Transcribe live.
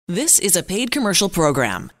This is a paid commercial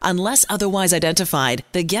program. Unless otherwise identified,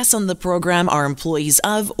 the guests on the program are employees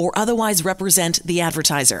of or otherwise represent the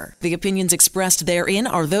advertiser. The opinions expressed therein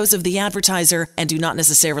are those of the advertiser and do not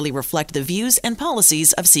necessarily reflect the views and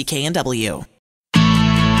policies of CKNW.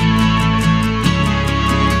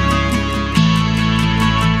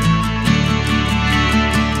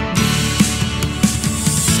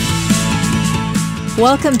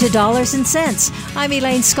 Welcome to Dollars and Cents. I'm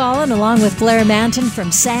Elaine Scollin, along with Blair Manton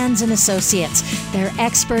from Sands & Associates. They're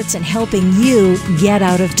experts in helping you get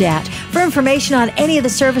out of debt. For information on any of the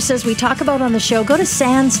services we talk about on the show, go to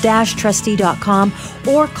sands-trustee.com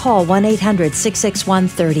or call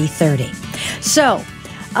 1-800-661-3030. So,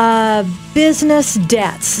 business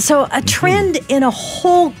debts. So a trend in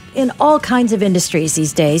all kinds of industries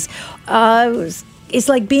these days it's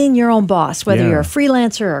like being your own boss, whether you're a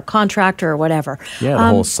freelancer or a contractor or whatever. Yeah, the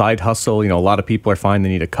whole side hustle. A lot of people are finding they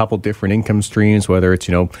need a couple different income streams, whether it's,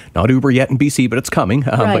 not Uber yet in BC, but it's coming.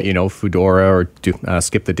 But, Foodora or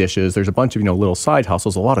Skip the Dishes. There's a bunch of, little side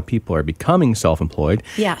hustles. A lot of people are becoming self-employed.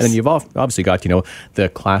 Yes. And then you've obviously got, the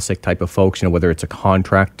classic type of folks, whether it's a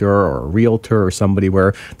contractor or a realtor or somebody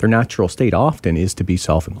where their natural state often is to be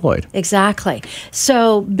self-employed. Exactly.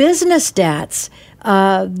 So business debts,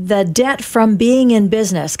 the debt from being in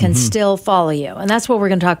business can still follow you. And that's what we're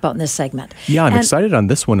going to talk about in this segment. Yeah, I'm excited on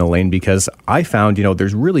this one, Elaine, because I found,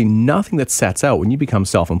 there's really nothing that sets out when you become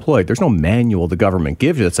self-employed. There's no manual the government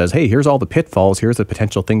gives you that says, hey, here's all the pitfalls, here's the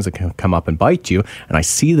potential things that can come up and bite you. And I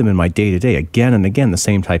see them in my day-to-day again and again, the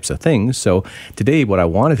same types of things. So today, what I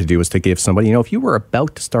wanted to do is to give somebody, if you were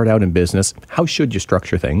about to start out in business, how should you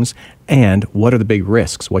structure things? And what are the big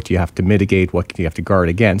risks? What do you have to mitigate? What do you have to guard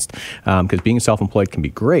against? Because being self-employed can be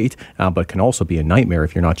great, but can also be a nightmare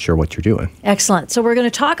if you're not sure what you're doing. Excellent. So we're going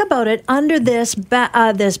to talk about it under this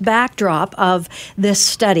this backdrop of this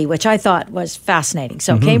study, which I thought was fascinating.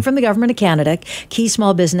 So it came from the Government of Canada, Key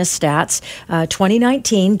Small Business Stats,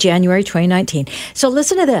 2019, January 2019. So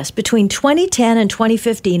listen to this. Between 2010 and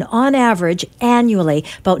 2015, on average, annually,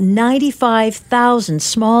 about 95,000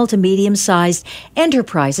 small to medium-sized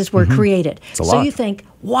enterprises were created. It's a lot. So you think,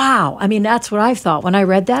 wow. I mean, that's what I thought. When I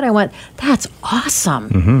read that, I went, that's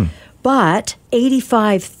awesome. But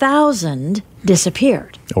 85,000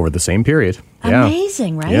 disappeared. Over the same period. Yeah.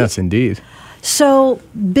 Amazing, right? Yes, indeed. So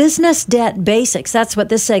business debt basics, that's what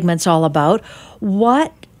this segment's all about.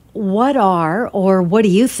 What are, or what do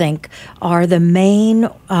you think are the main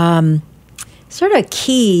sort of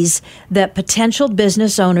keys that potential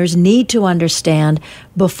business owners need to understand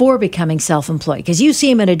before becoming self-employed? Because you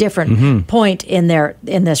seem at a different point in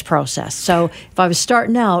this process. So if I was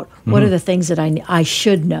starting out, what are the things that I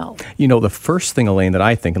should know? The first thing, Elaine, that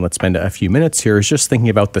I think, and let's spend a few minutes here, is just thinking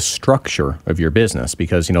about the structure of your business.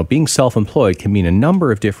 Because, being self-employed can mean a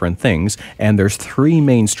number of different things. And there's three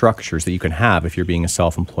main structures that you can have if you're being a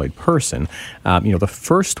self-employed person. The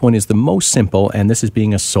first one is the most simple, and this is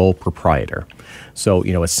being a sole proprietor. So,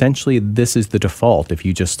 essentially, this is the default. If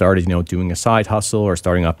you just started, doing a side hustle or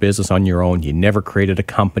starting up business on your own, you never created a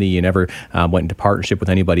company, you never went into partnership with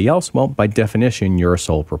anybody else, well, by definition, you're a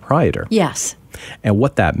sole proprietor. Yes. And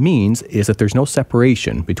what that means is that there's no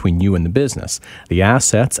separation between you and the business. The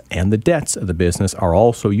assets and the debts of the business are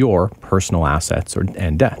also your personal assets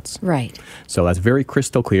and debts. Right. So that's very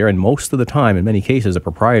crystal clear. And most of the time, in many cases, a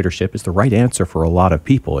proprietorship is the right answer for a lot of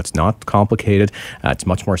people. It's not complicated. It's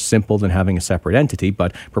much more simple than having a separate entity,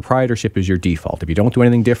 but proprietorship is your default. If you don't do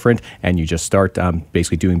anything different and you just start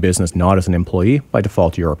basically doing business not as an employee, by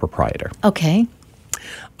default, you're a proprietor. Okay.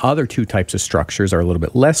 Other two types of structures are a little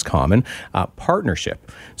bit less common.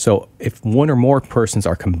 Partnership. So if one or more persons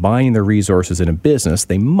are combining their resources in a business,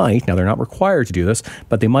 they might, now they're not required to do this,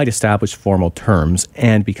 but they might establish formal terms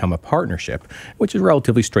and become a partnership, which is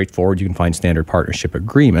relatively straightforward. You can find standard partnership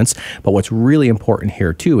agreements. But what's really important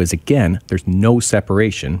here too is, again, there's no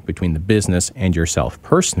separation between the business and yourself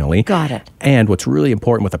personally. Got it. And what's really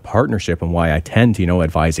important with a partnership, and why I tend to,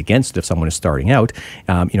 advise against it if someone is starting out,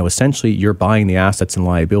 essentially you're buying the assets and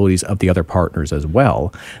liabilities of the other partners as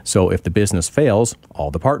well. So if the business fails, all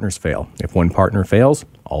the partners fail. If one partner fails,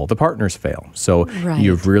 all the partners fail. So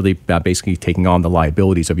you're really basically taking on the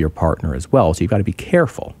liabilities of your partner as well. So you've got to be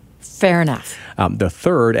careful. Fair enough. The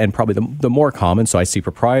third, and probably the more common, so I see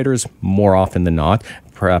proprietors more often than not.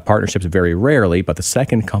 partnerships very rarely, but the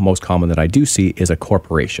second most common that I do see is a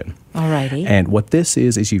corporation. Alrighty. And what this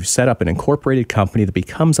is you've set up an incorporated company that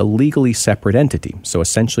becomes a legally separate entity. So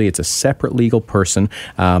essentially, it's a separate legal person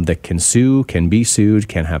that can sue, can be sued,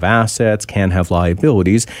 can have assets, can have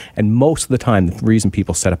liabilities. And most of the time, the reason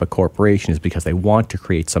people set up a corporation is because they want to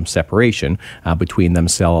create some separation between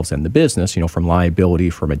themselves and the business, from liability,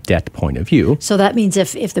 from a debt point of view. So that means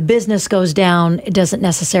if the business goes down, it doesn't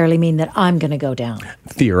necessarily mean that I'm going to go down.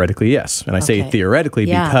 Theoretically, yes. And I say theoretically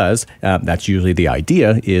because that's usually the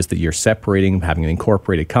idea, is that you're separating, having an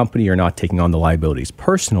incorporated company, you're not taking on the liabilities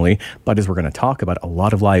personally, but as we're going to talk about, a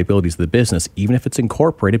lot of liabilities of the business, even if it's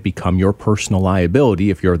incorporated, become your personal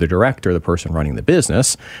liability if you're the director, the person running the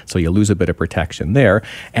business. So you lose a bit of protection there.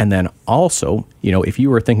 And then also, if you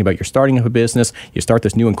were thinking about you're starting up a business, you start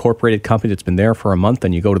this new incorporated company that's been there for a month,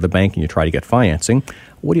 and you go to the bank and you try to get financing,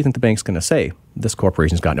 what do you think the bank's going to say? This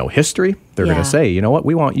corporation's got no history. They're going to say, you know what,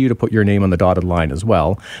 we want you to put your name on the dotted line as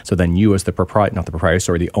well. So then you as the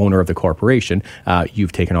the owner of the corporation,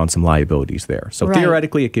 you've taken on some liabilities there. So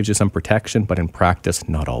theoretically, it gives you some protection, but in practice,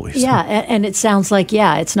 not always. Yeah, and it sounds like,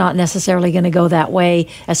 it's not necessarily going to go that way,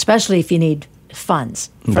 especially if you need funds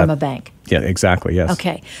from a bank. Yeah, exactly, yes.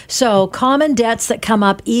 Okay, so common debts that come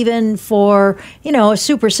up even for, a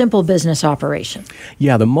super simple business operation.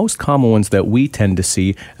 Yeah, the most common ones that we tend to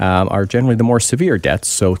see are generally the more severe debts,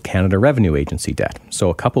 so Canada Revenue Agency debt. So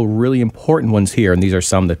a couple really important ones here, and these are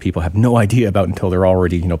some that people have no idea about until they're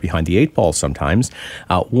already, behind the eight ball sometimes.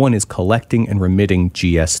 One is collecting and remitting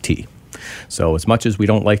GST. So as much as we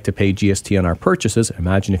don't like to pay GST on our purchases,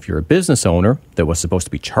 imagine if you're a business owner that was supposed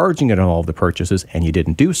to be charging it on all of the purchases and you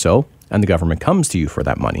didn't do so, and the government comes to you for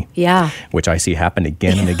that money. Yeah. Which I see happen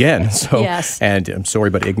again and again. So, yes. And I'm sorry,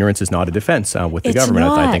 but ignorance is not a defense with the It's government.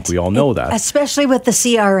 not. I think we all know that. Especially with the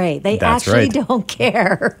CRA. That's actually don't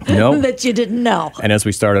care that you didn't know. And as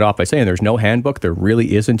we started off by saying, there's no handbook. There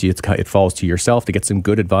really isn't. It falls to yourself to get some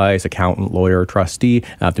good advice, accountant, lawyer, trustee,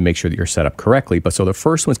 to make sure that you're set up correctly. But so the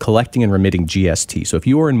first one is collecting and remitting GST. So if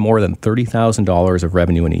you earn more than $30,000 of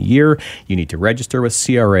revenue in a year, you need to register with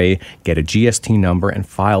CRA, get a GST number, and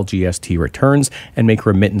file GST returns, and make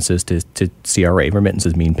remittances to CRA.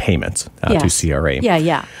 Remittances mean payments to CRA.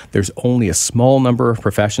 Yeah. There's only a small number of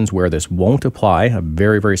professions where this won't apply, a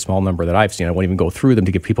very, very small number that I've seen. I won't even go through them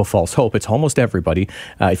to give people false hope. It's almost everybody.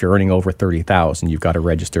 If you're earning over $30,000, you've got to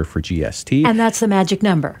register for GST. And that's the magic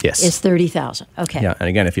number. Yes. Is $30,000. Okay. Yeah, and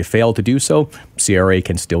again, if you fail to do so, CRA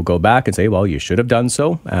can still go back and say, well, you should have done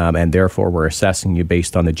so, and therefore we're assessing you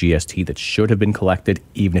based on the GST that should have been collected,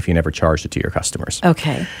 even if you never charged it to your customers.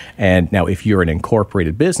 Okay. And now, if you're an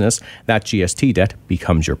incorporated business, that GST debt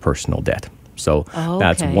becomes your personal debt. So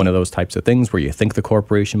that's one of those types of things where you think the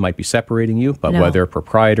corporation might be separating you, but whether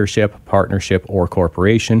proprietorship, partnership, or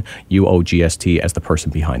corporation, you owe GST as the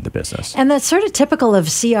person behind the business. And that's sort of typical of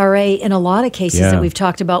CRA in a lot of cases that we've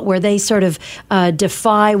talked about, where they sort of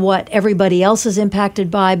defy what everybody else is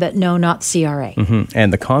impacted by, but no, not CRA. Mm-hmm.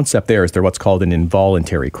 And the concept there is they're what's called an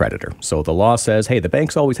involuntary creditor. So the law says, hey, the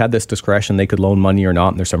bank's always had this discretion. They could loan money or not,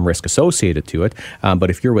 and there's some risk associated to it.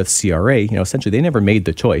 But if you're with CRA, essentially they never made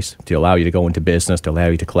the choice to allow you to go into business, to allow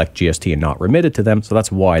you to collect GST and not remit it to them. So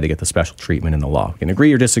that's why they get the special treatment in the law. You can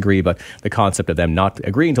agree or disagree, but the concept of them not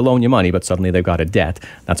agreeing to loan you money, but suddenly they've got a debt,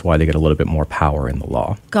 that's why they get a little bit more power in the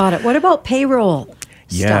law. Got it. What about payroll?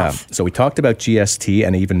 Stuff. So we talked about GST,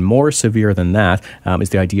 and even more severe than that is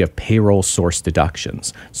the idea of payroll source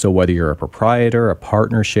deductions. So whether you're a proprietor, a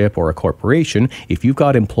partnership, or a corporation, if you've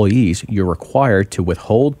got employees, you're required to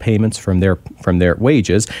withhold payments from their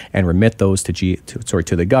wages and remit those to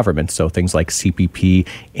the government. So things like CPP,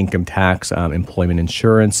 income tax, employment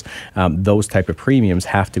insurance, those type of premiums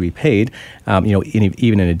have to be paid.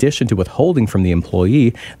 Even in addition to withholding from the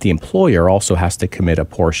employee, the employer also has to commit a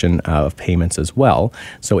portion of payments as well.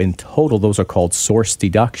 So in total, those are called source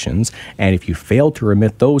deductions. And if you fail to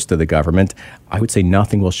remit those to the government, I would say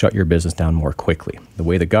nothing will shut your business down more quickly. The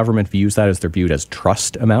way the government views that is they're viewed as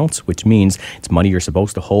trust amounts, which means it's money you're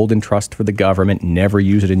supposed to hold in trust for the government, never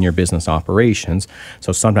use it in your business operations.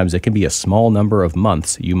 So sometimes it can be a small number of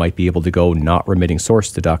months you might be able to go not remitting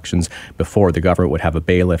source deductions before the government would have a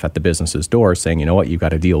bailiff at the business's door saying, you know what, you've got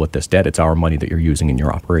to deal with this debt. It's our money that you're using in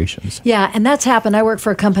your operations. Yeah, and that's happened. I worked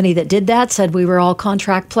for a company that did that, said we were all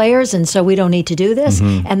contract players, and so we don't need to do this.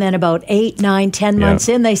 Mm-hmm. And then about 8, 9, 10 months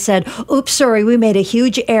in, they said, oops, sorry, sorry, we made a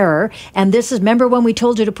huge error. And this is, remember when we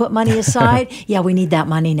told you to put money aside? Yeah, we need that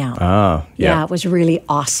money now. Yeah, it was really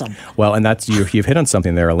awesome. Well, and that's you've hit on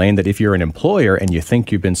something there, Elaine, that if you're an employer and you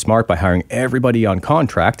think you've been smart by hiring everybody on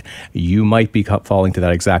contract, you might be falling to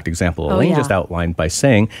that exact example Elaine just outlined by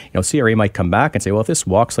saying, CRA might come back and say, well, if this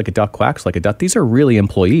walks like a duck, quacks like a duck, these are really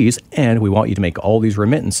employees, and we want you to make all these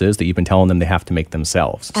remittances that you've been telling them they have to make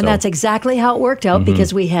themselves. And that's exactly how it worked out,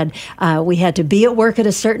 because we had to be at work at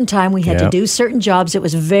a certain time. We had to do certain jobs. It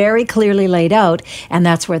was very clearly laid out, and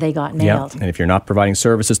that's where they got nailed. And if you're not providing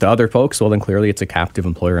services to other folks, well, then clearly it's a captive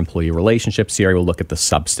employer-employee relationship. CRA will look at the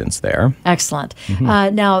substance there. Excellent.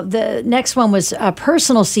 Now, the next one was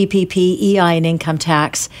personal CPP, EI, and income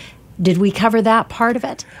tax. Did we cover that part of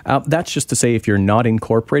it? That's just to say, if you're not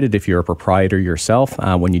incorporated, if you're a proprietor yourself,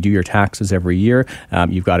 when you do your taxes every year,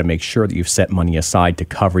 you've got to make sure that you've set money aside to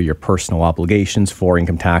cover your personal obligations for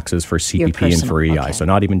income taxes, for CPP, and for EI. Okay. So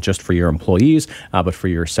not even just for your employees, but for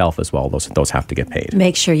yourself as well. Those have to get paid.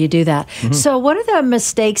 Make sure you do that. So what are the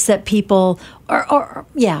mistakes that people...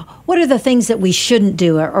 what are the things that we shouldn't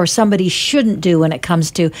do or somebody shouldn't do when it comes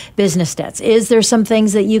to business debts? Is there some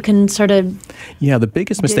things that you can sort of the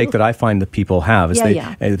biggest mistake that I find that people have is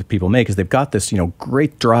that people make is they've got this,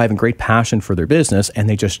 great drive and great passion for their business, and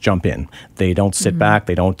they just jump in. They don't sit back,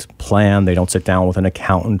 they don't plan, they don't sit down with an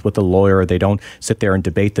accountant, with a lawyer, they don't sit there and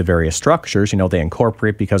debate the various structures. They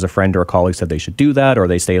incorporate because a friend or a colleague said they should do that, or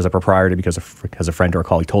they stay as a proprietor because a friend or a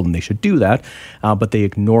colleague told them they should do that, but they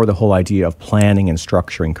ignore the whole idea of planning and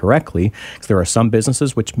structuring correctly. Because there are some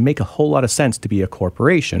businesses which make a whole lot of sense to be a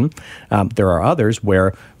corporation. There are others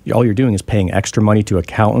where all you're doing is paying extra money to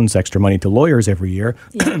accountants, extra money to lawyers every year.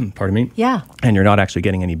 Pardon me. Yeah. And you're not actually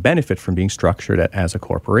getting any benefit from being structured as a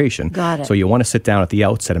corporation. Got it. So you want to sit down at the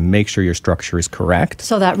outset and make sure your structure is correct.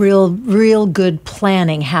 So that real good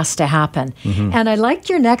planning has to happen. And I liked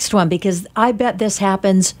your next one, because I bet this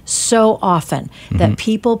happens so often that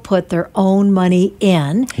people put their own money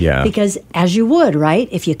in. Yeah. Because as you would, right?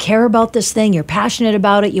 If you care about this thing, you're passionate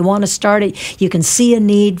about it, you want to start it, you can see a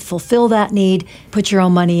need, fulfill that need, put your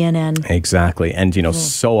own money in. And exactly. And,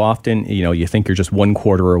 so often, you think you're just 1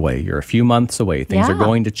 quarter away. You're a few months away. Things are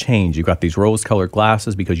going to change. You've got these rose-colored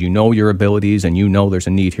glasses because you know your abilities and you know there's a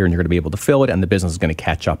need here and you're going to be able to fill it, and the business is going to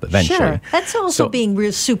catch up eventually. Sure. That's also being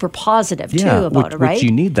real super positive, too, about it, right? Which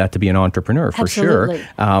you need that to be an entrepreneur, for Absolutely.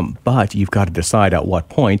 sure. But you've got to decide at what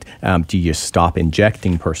point do you stop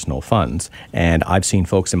injecting personal funds. And I've seen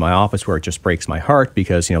folks in my office where it just breaks my heart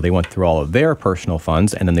because, they went through all of their personal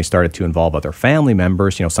funds and then they started to involve other family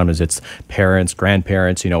members. Sometimes it's parents,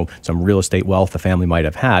 grandparents, some real estate wealth the family might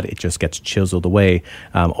have had. It just gets chiseled away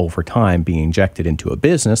over time, being injected into a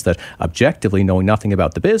business that objectively, knowing nothing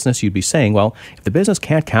about the business, you'd be saying, well, if the business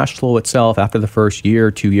can't cash flow itself after the first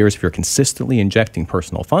year, 2 years, if you're consistently injecting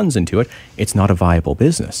personal funds into it, it's not a viable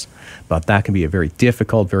business. But that can be a very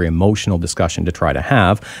difficult, very emotional discussion to try to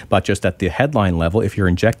have. But just at the headline level, if you're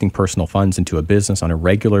injecting personal funds into a business on a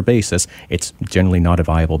regular basis, it's generally not a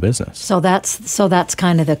viable business. So that's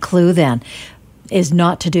kind of the clue then, is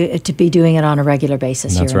not to be doing it on a regular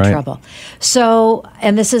basis. That's You're in right. trouble. So,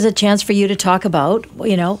 and this is a chance for you to talk about,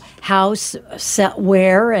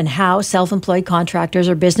 where and how self-employed contractors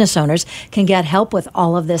or business owners can get help with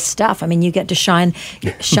all of this stuff. I mean, you get to shine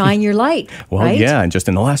your light. Well, right? yeah, and just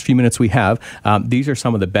in the last few minutes we have, these are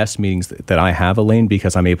some of the best meetings that I have, Elaine,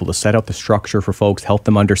 because I'm able to set out the structure for folks, help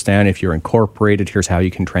them understand if you're incorporated, here's how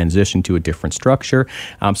you can transition to a different structure.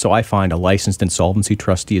 So I find a licensed insolvency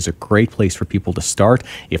trustee is a great place for people to start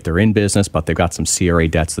if they're in business, but they've got some CRA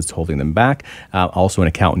debts that's holding them back. Also, an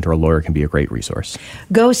accountant or a lawyer can be a great resource.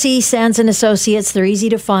 Go see Sands & Associates. They're easy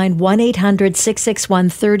to find.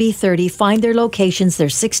 1-800-661-3030. Find their locations.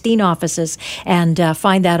 There's 16 offices. And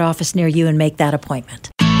find that office near you and make that appointment.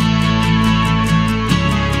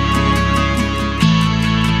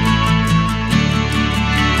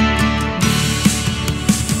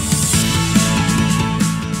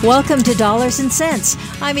 Welcome to Dollars and Cents.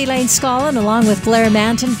 I'm Elaine Scollin, along with Blair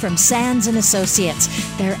Manton from Sands & Associates.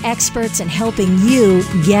 They're experts in helping you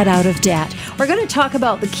get out of debt. We're going to talk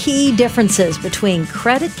about the key differences between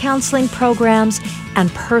credit counseling programs and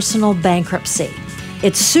personal bankruptcy.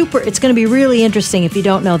 It's going to be really interesting if you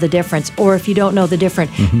don't know the difference, or if you don't know the different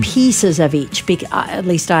pieces of each. At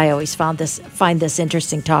least I always find this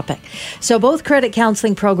interesting topic. So both credit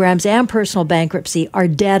counseling programs and personal bankruptcy are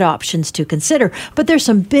debt options to consider, but there's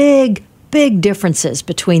some big differences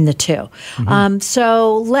between the two.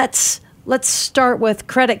 So let's start with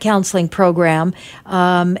credit counseling program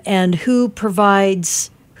and who provides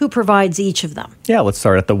each of them. Yeah, let's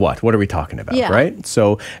start at the what. What are we talking about, right?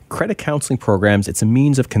 So credit counseling programs, it's a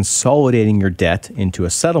means of consolidating your debt into a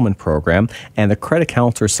settlement program, and the credit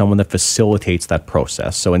counselor is someone that facilitates that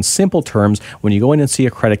process. So in simple terms, when you go in and see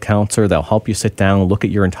a credit counselor, they'll help you sit down and look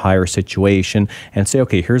at your entire situation and say,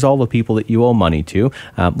 okay, here's all the people that you owe money to.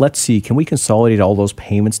 Let's see, can we consolidate all those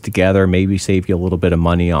payments together, maybe save you a little bit of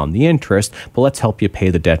money on the interest, but let's help you pay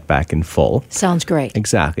the debt back in full. Sounds great.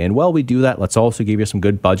 Exactly. And while we do that, let's also give you some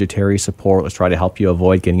good budgetary support. Let's try to help you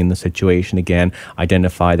avoid getting in the situation again,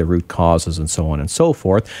 identify the root causes, and so on and so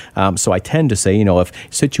forth. So I tend to say, if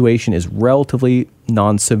situation is relatively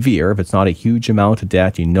non-severe, if it's not a huge amount of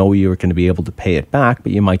debt, you're going to be able to pay it back,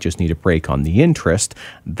 but you might just need a break on the interest,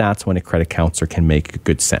 that's when a credit counselor can make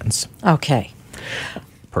good sense. Okay.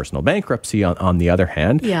 Personal bankruptcy, on the other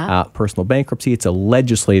hand, Yeah. Personal bankruptcy, it's a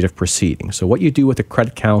legislative proceeding. So what you do with a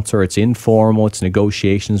credit counselor, it's informal, it's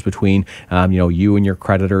negotiations between you and your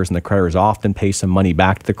creditors, and the creditors often pay some money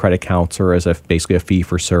back to the credit counselor as basically a fee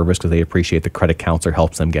for service because they appreciate the credit counselor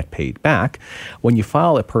helps them get paid back. When you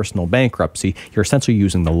file a personal bankruptcy, you're essentially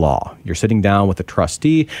using the law. You're sitting down with the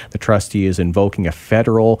trustee. The trustee is invoking a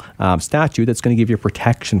federal statute that's going to give you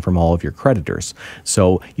protection from all of your creditors.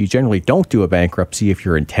 So you generally don't do a bankruptcy if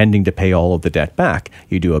you're intending to pay all of the debt back.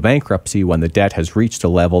 You do a bankruptcy when the debt has reached a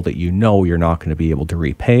level that you're not going to be able to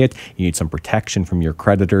repay it. You need some protection from your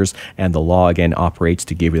creditors, and the law again operates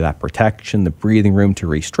to give you that protection, the breathing room to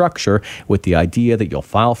restructure, with the idea that you'll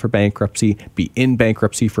file for bankruptcy, be in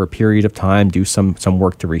bankruptcy for a period of time, do some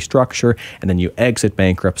work to restructure, and then you exit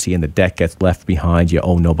bankruptcy and the debt gets left behind. You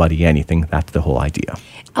owe nobody anything. That's the whole idea.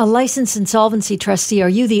 A licensed insolvency trustee, are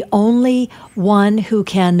you the only one who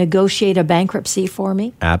can negotiate a bankruptcy for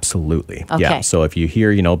me? Absolutely. Okay. Yeah. So if you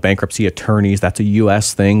hear, bankruptcy attorneys, that's a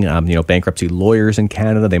U.S. thing. Bankruptcy lawyers in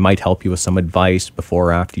Canada, they might help you with some advice before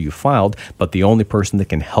or after you filed, but the only person that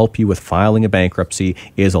can help you with filing a bankruptcy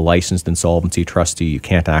is a licensed insolvency trustee. You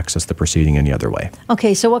can't access the proceeding any other way.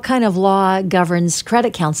 Okay. So what kind of law governs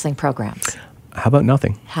credit counseling programs? How about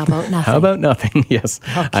nothing? How about nothing? How about nothing? Yes.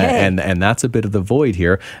 Okay. And that's a bit of the void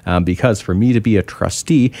here because for me to be a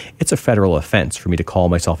trustee, it's a federal offense for me to call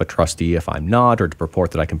myself a trustee if I'm not, or to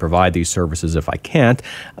purport that I can provide these services if I can't.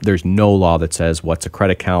 There's no law that says what's a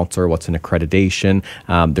credit counselor, what's an accreditation.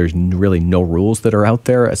 There's really no rules that are out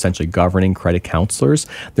there essentially governing credit counselors.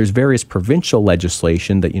 There's various provincial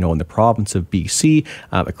legislation that, in the province of BC,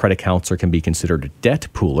 a credit counselor can be considered a debt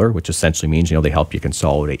pooler, which essentially means, they help you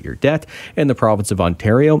consolidate your debt. In the province of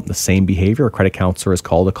Ontario, the same behavior. A credit counselor is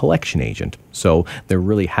called a collection agent. So there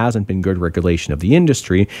really hasn't been good regulation of the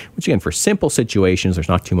industry, which again, for simple situations, there's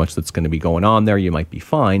not too much that's going to be going on there. You might be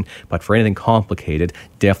fine. But for anything complicated,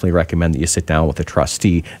 definitely recommend that you sit down with a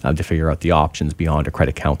trustee to figure out the options beyond a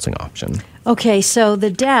credit counseling option. Okay, so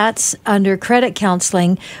the debts under credit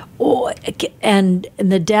counseling and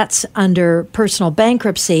the debts under personal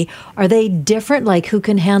bankruptcy, are they different? Like who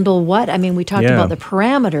can handle what? I mean, we talked about the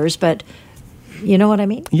parameters, but you know what I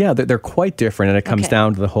mean? Yeah, they're quite different, and it comes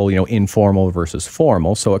down to the whole, informal versus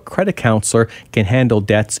formal. So a credit counselor can handle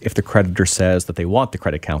debts if the creditor says that they want the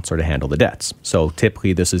credit counselor to handle the debts. So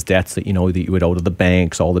typically this is debts that, that you would owe to the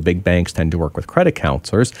banks. All the big banks tend to work with credit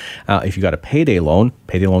counselors. If you got a payday loan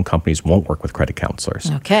companies won't work with credit counselors.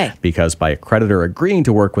 Okay. Because by a creditor agreeing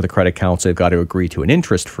to work with a credit counselor, they've got to agree to an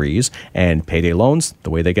interest freeze, and payday loans, the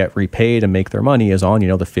way they get repaid and make their money is on,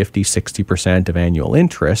 the 50, 60% of annual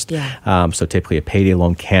interest. Yeah. So typically a payday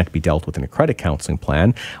loan can't be dealt with in a credit counseling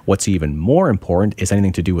plan. What's even more important is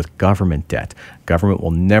anything to do with government debt. Government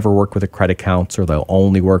will never work with a credit counselor. They'll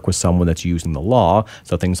only work with someone that's using the law.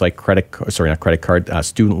 So things like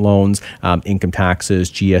student loans, income taxes,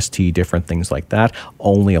 GST, different things like that.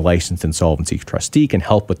 Only a licensed insolvency trustee can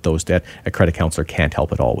help with those debt. A credit counselor can't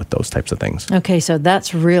help at all with those types of things. Okay, so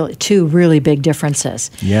that's really two really big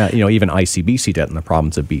differences. Yeah, even ICBC debt in the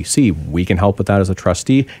province of BC, we can help with that as a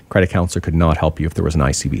trustee. Credit counselor could not help you if there was an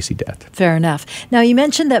ICBC debt. Fair enough. Now, you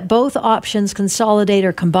mentioned that both options consolidate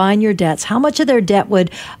or combine your debts. How much of their debt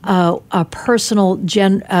would a person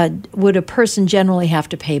generally have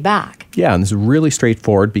to pay back? Yeah, and this is really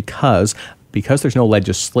straightforward because there's no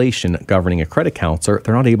legislation governing a credit counselor,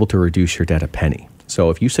 they're not able to reduce your debt a penny. So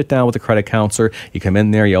if you sit down with a credit counselor, you come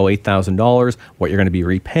in there, you owe $8,000, what you're going to be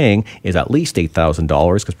repaying is at least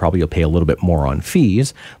 $8,000 because probably you'll pay a little bit more on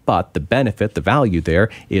fees. But the benefit, the value there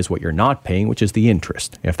is what you're not paying, which is the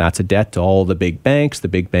interest. If that's a debt to all the big banks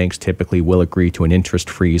typically will agree to an interest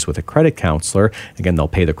freeze with a credit counselor. Again, they'll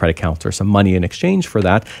pay the credit counselor some money in exchange for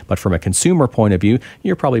that. But from a consumer point of view,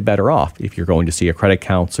 you're probably better off if you're going to see a credit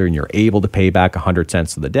counselor and you're able to pay back 100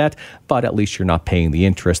 cents of the debt, but at least you're not paying the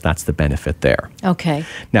interest. That's the benefit there. Okay. Okay.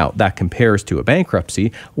 Now, that compares to a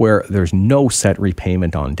bankruptcy where there's no set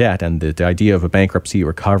repayment on debt. And the idea of a bankruptcy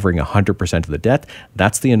recovering 100% of the debt,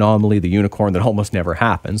 that's the anomaly, the unicorn that almost never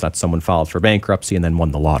happens. That's someone filed for bankruptcy and then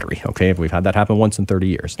won the lottery. Okay. We've had that happen once in 30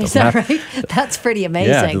 years. Is that right? That's pretty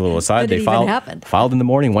amazing. Yeah, a little aside. They filed in the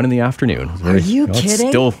morning, one in the afternoon. Are you kidding? It's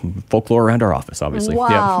still folklore around our office, obviously.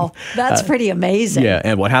 Wow. Yeah. That's pretty amazing. Yeah.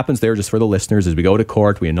 And what happens there, just for the listeners, is we go to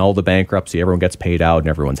court, we annul the bankruptcy, everyone gets paid out, and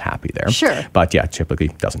everyone's happy there. Sure. But yeah, typically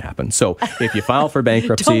doesn't happen. So if you file for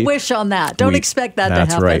bankruptcy... Don't wish on that. Don't expect that to happen.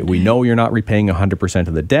 That's right. We know you're not repaying 100%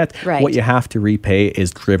 of the debt. Right. What you have to repay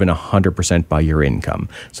is driven 100% by your income.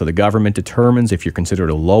 So the government determines if you're considered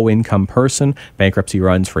a low-income person, bankruptcy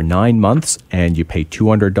runs for 9 months, and you pay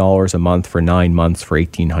 $200 a month for 9 months for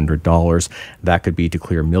 $1,800. That could be to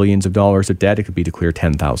clear millions of dollars of debt. It could be to clear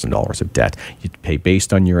 $10,000 of debt. You pay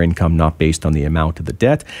based on your income, not based on the amount of the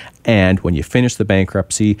debt. And when you finish the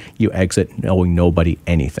bankruptcy, you exit owing nobody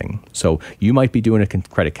anything. So you might be doing a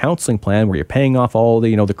credit counseling plan where you're paying off all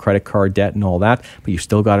the, the credit card debt and all that, but you've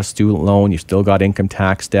still got a student loan, you've still got income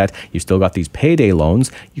tax debt, you've still got these payday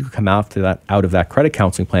loans. You can come out of that credit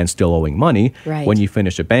counseling plan still owing money. Right. When you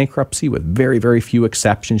finish a bankruptcy, with very, very few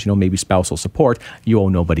exceptions, maybe spousal support, you owe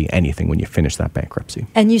nobody anything when you finish that bankruptcy.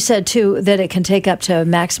 And you said, too, that it can take up to a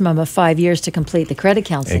maximum of 5 years to complete the credit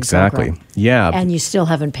counseling program. Yeah. And you still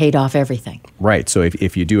haven't paid off everything. Right. So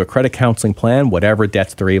if you do a credit counseling plan, whatever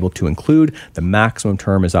debts they're able to include, the maximum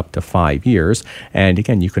term is up to 5 years. And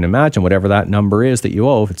again, you can imagine whatever that number is that you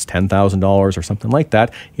owe, if it's $10,000 or something like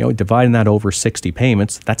that, dividing that over 60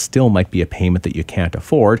 payments, that still might be a payment that you can't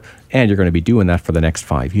afford. And you're going to be doing that for the next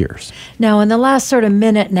 5 years. Now, in the last sort of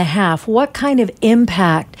minute and a half, what kind of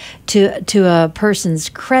impact to a person's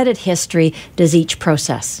credit history does each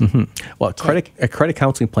process? Mm-hmm. Well, a credit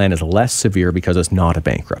counseling plan is less severe because it's not a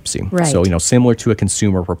bankruptcy. Right. So, similar to a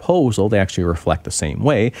consumer proposal, they actually reflect the same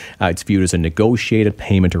way. It's viewed as a negotiated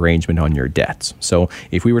payment arrangement on your debts. So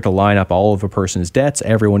if we were to line up all of a person's debts,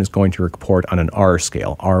 everyone is going to report on an R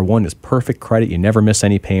scale. R1 is perfect credit. You never miss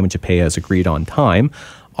any payments. You pay as agreed on time.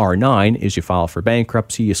 R9 is you file for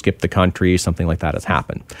bankruptcy, you skip the country, something like that has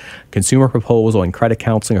happened. Consumer proposal and credit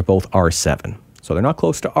counseling are both R7. So they're not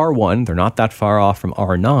close to R1, they're not that far off from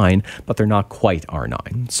R9, but they're not quite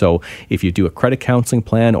R9. So if you do a credit counseling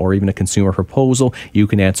plan or even a consumer proposal, you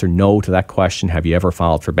can answer no to that question, have you ever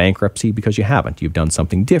filed for bankruptcy? Because you haven't, you've done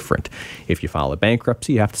something different. If you file a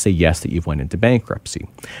bankruptcy, you have to say yes that you've went into bankruptcy.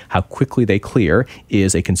 How quickly they clear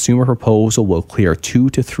is a consumer proposal will clear 2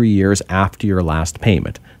 to 3 years after your last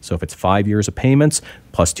payment. So if it's 5 years of payments,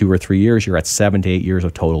 plus 2 or 3 years, you're at 7 to 8 years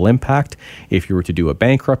of total impact. If you were to do a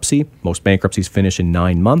bankruptcy, most bankruptcies finish in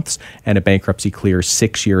 9 months, and a bankruptcy clears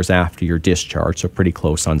 6 years after your discharge, so pretty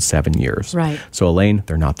close on 7 years. Right. So Elaine,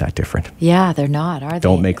 they're not that different. Yeah, they're not, are they?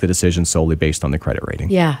 Don't make the decision solely based on the credit rating.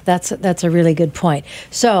 Yeah, that's a really good point.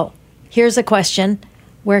 So here's a question.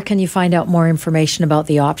 Where can you find out more information about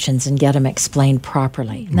the options and get them explained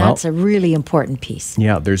properly? And that's a really important piece.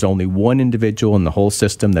 Yeah, there's only one individual in the whole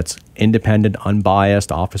system that's independent,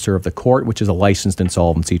 unbiased officer of the court, which is a licensed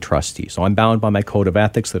insolvency trustee. So I'm bound by my code of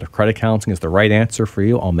ethics that if credit counseling is the right answer for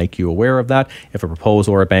you, I'll make you aware of that. If a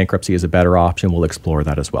proposal or a bankruptcy is a better option, we'll explore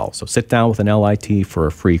that as well. So sit down with an LIT for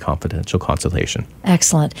a free confidential consultation.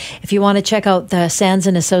 Excellent. If you want to check out the Sands &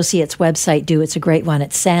 Associates website, it's a great one.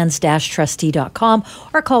 It's sands-trustee.com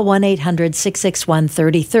or call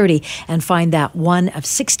 1-800-661-3030 and find that one of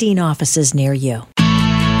 16 offices near you.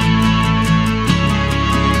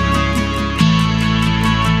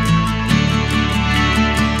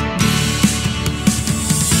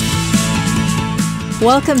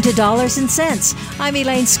 Welcome to Dollars and Cents. I'm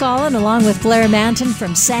Elaine Scollin, along with Blair Manton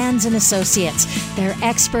from Sands & Associates. They're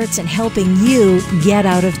experts in helping you get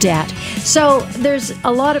out of debt. So there's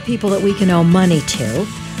a lot of people that we can owe money to.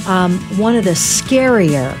 One of the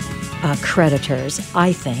scarier creditors,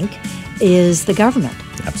 I think, is the government.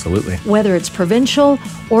 Absolutely. Whether it's provincial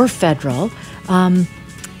or federal,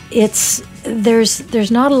 there's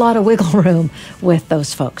not a lot of wiggle room with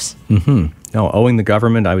those folks. Mm-hmm. No, owing the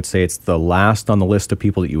government, I would say it's the last on the list of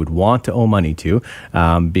people that you would want to owe money to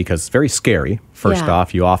because it's very scary. First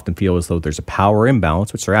off, you often feel as though there's a power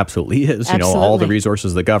imbalance, which there absolutely is. Absolutely. All the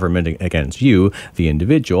resources of the government against you, the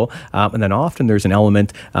individual. And then often there's an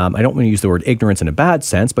element, I don't want to use the word ignorance in a bad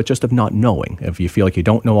sense, but just of not knowing. If you feel like you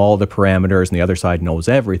don't know all the parameters and the other side knows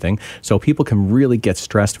everything. So people can really get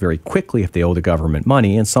stressed very quickly if they owe the government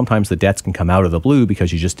money. And sometimes the debts can come out of the blue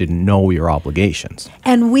because you just didn't know your obligations.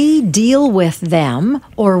 And we deal with them,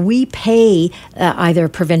 or we pay either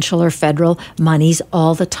provincial or federal monies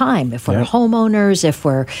all the time. If we're homeowners, owners, if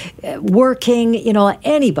we're working,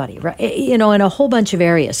 anybody, right? In a whole bunch of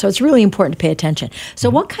areas. So it's really important to pay attention. So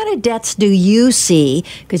what kind of debts do you see?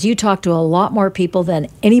 Because you talk to a lot more people than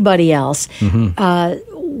anybody else.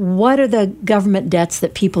 What are the government debts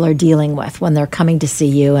that people are dealing with when they're coming to see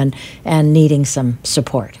you and needing some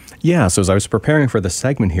support? Yeah, so as I was preparing for the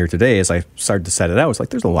segment here today, as I started to set it out, it's like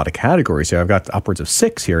there's a lot of categories here. I've got upwards of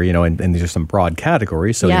 6 here, and these are some broad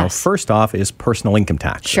categories. So, yes. First off is personal income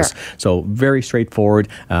taxes. Sure. So very straightforward.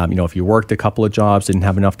 If you worked a couple of jobs, didn't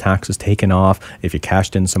have enough taxes taken off, if you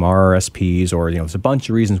cashed in some RRSPs, or, there's a bunch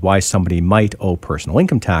of reasons why somebody might owe personal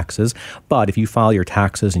income taxes. But if you file your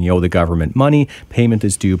taxes and you owe the government money, payment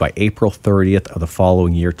is due by April 30th of the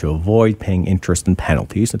following year to avoid paying interest and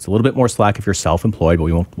penalties. It's a little bit more slack if you're self-employed,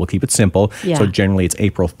 but we'll keep it simple. Yeah. So generally it's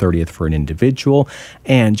April 30th for an individual.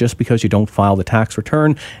 And just because you don't file the tax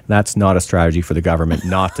return, that's not a strategy for the government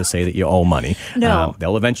not to say that you owe money. No.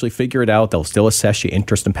 They'll eventually figure it out. They'll still assess you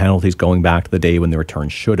interest and penalties going back to the day when the return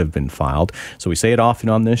should have been filed. So we say it often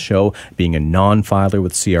on this show, being a non-filer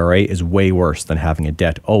with CRA is way worse than having a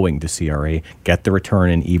debt owing to CRA. Get the return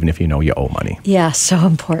in even if you know you owe money. Yeah, so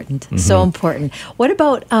important. So important. What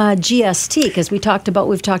about GST? Because we've talked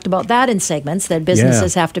about that in segments, that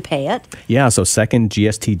businesses have to pay it. Yeah, so second,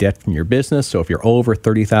 GST debt from your business. So if you're over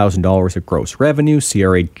 $30,000 of gross revenue,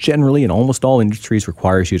 CRA generally in almost all industries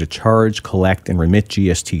requires you to charge, collect, and remit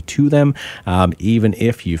GST to them. Even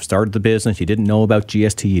if you've started the business, you didn't know about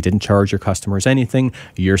GST, you didn't charge your customers anything,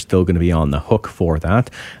 you're still going to be on the hook for that.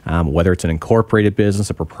 Whether it's an incorporated business,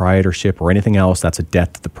 a proprietorship, or anything else, that's a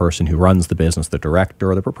debt that the person who runs the business, the director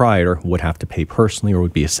or the proprietor, would have to pay personally or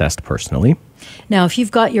would be assessed personally. Now, if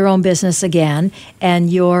you've got your own business again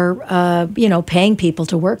and you're, paying people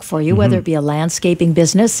to work for you, whether it be a landscaping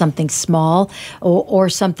business, something small, or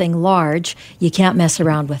something large, you can't mess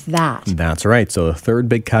around with that. That's right. So the third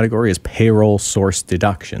big category is payroll source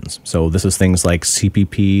deductions. So this is things like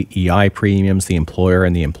CPP, EI premiums, the employer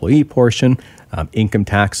and the employee portion, income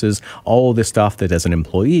taxes, all of this stuff that as an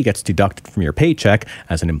employee gets deducted from your paycheck.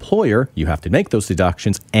 As an employer, you have to make those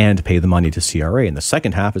deductions and pay the money to CRA. And the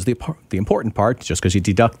second half is the important part. Just because you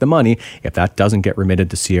deduct the money, if that doesn't get remitted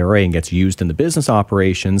to CRA and gets used in the business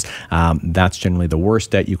operations, that's generally the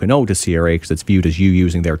worst debt you can owe to CRA because it's viewed as you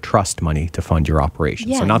using their trust money to fund your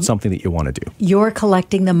operations. Yeah. So not something that you want to do. You're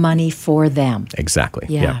collecting the money for them. Exactly.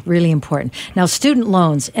 Yeah, really important. Now, student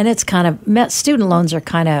loans, and student loans are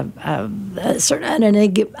kind of sort of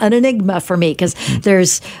an enigma for me because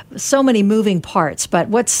there's so many moving parts, but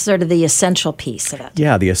what's sort of the essential piece of it?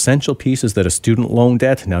 Yeah, the essential piece is that a student loan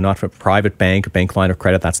debt, now not from a private bank line of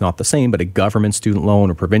credit, that's not the same, but a government student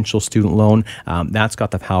loan or provincial student loan, that's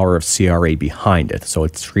got the power of CRA behind it. So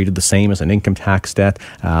it's treated the same as an income tax debt.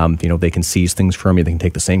 They can seize things from you. They can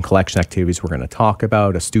take the same collection activities we're going to talk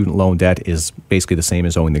about. A student loan debt is basically the same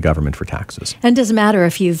as owing the government for taxes. And it doesn't matter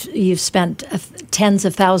if you've spent tens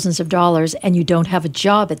of thousands of dollars and you don't have a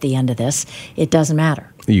job at the end of this. It doesn't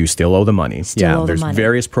matter. You still owe the money. There's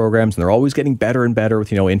various programs, and they're always getting better and better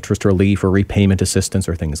with, interest relief or repayment assistance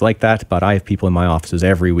or things like that. But I have people in my offices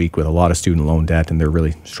every week with a lot of student loan debt, and they're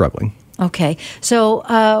really struggling. Okay.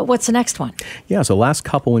 So what's the next one? Yeah, so last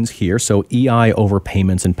couple ones here. So EI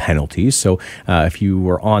overpayments and penalties. So if you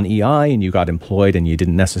were on EI and you got employed and you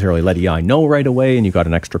didn't necessarily let EI know right away and you got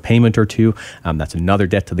an extra payment or two, that's another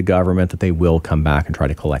debt to the government that they will come back and try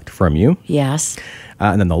to collect from you. Yes.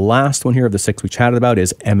 And then the last one here of the 6 we chatted about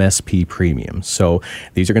is MSP premiums. So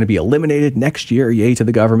these are going to be eliminated next year, yay to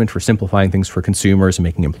the government for simplifying things for consumers and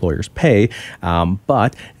making employers pay.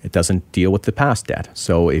 But it doesn't deal with the past debt.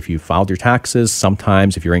 So if you filed your taxes,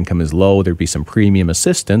 sometimes if your income is low, there'd be some premium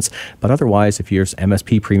assistance. But otherwise, if your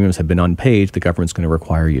MSP premiums have been unpaid, the government's going to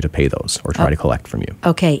require you to pay those or try to collect from you.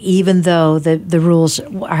 Okay, even though the rules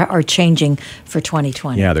are changing for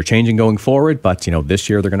 2020. Yeah, they're changing going forward. But, this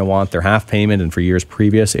year they're going to want their half payment, and for years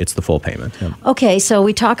previous, it's the full payment. Yeah. Okay, so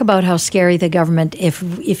we talk about how scary the government, if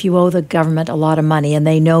you owe the government a lot of money and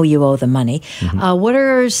they know you owe the money, what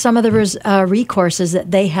are some of the recourses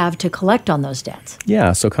that they have to collect on those debts?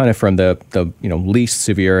 Yeah, so kind of from the least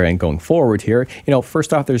severe and going forward here,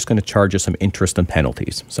 first off, they're just going to charge you some interest and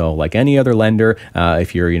penalties. So like any other lender,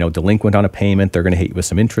 if you're delinquent on a payment, they're going to hit you with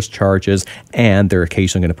some interest charges, and they're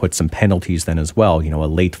occasionally going to put some penalties then as well. A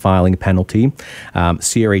late filing penalty.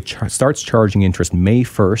 CRA starts charging interest May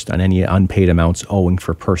 1st on any unpaid amounts owing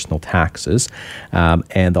for personal taxes,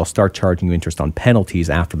 and they'll start charging you interest on penalties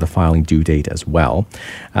after the filing due date as well.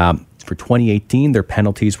 For 2018, their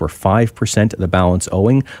penalties were 5% of the balance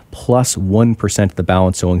owing plus 1% of the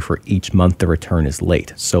balance owing for each month the return is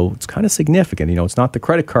late. So it's kind of significant. It's not the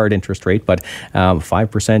credit card interest rate, but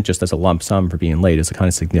 5% just as a lump sum for being late is a kind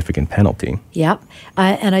of significant penalty. Yep.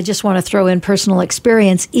 And I just want to throw in personal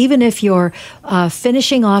experience. Even if you're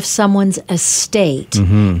finishing off someone's estate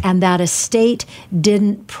and that estate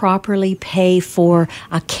didn't properly pay for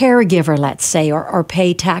a caregiver, let's say, or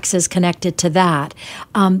pay taxes connected to that,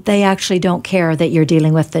 they actually don't care that you're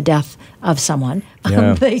dealing with the death of someone.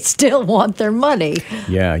 Yeah. They still want their money.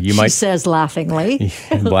 Yeah, she says laughingly.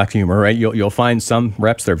 In black humor, right? You'll find some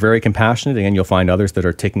reps that are very compassionate, and you'll find others that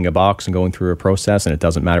are ticking a box and going through a process, and it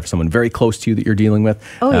doesn't matter if someone very close to you that you're dealing with.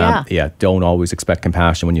 Oh, yeah. Yeah, don't always expect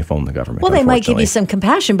compassion when you phone the government. Well, they might give you some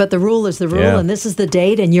compassion, but the rule is the rule, and this is the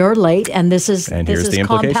date, and you're late, and this is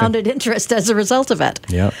compounded interest as a result of it.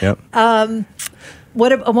 Yeah.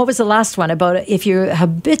 What was the last one about if you're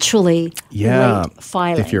habitually late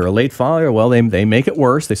filing? If you're a late filer, well, they make it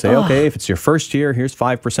worse. They say, okay, if it's your first year, here's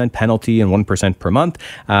 5% penalty and 1% per month.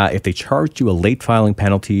 If they charged you a late filing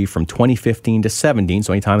penalty from 2015 to 17,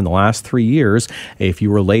 so anytime in the last 3 years, if you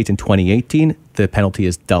were late in 2018, the penalty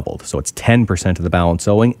is doubled. So it's 10% of the balance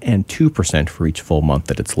owing and 2% for each full month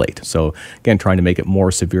that it's late. So again, trying to make it more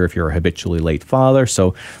severe if you're a habitually late filer.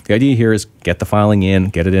 So the idea here is get the filing in,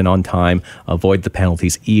 get it in on time, avoid the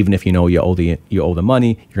penalties. Even if you know you owe the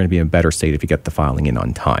money, you're going to be in a better state if you get the filing in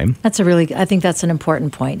on time. I think that's an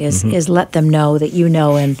important point is let them know that you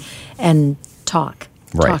know and talk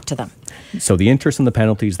to them. So the interest and the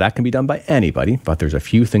penalties, that can be done by anybody, but there's a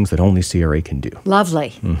few things that only CRA can do.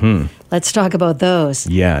 Lovely. Let's talk about those.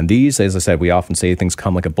 Yeah, and these, as I said, we often say things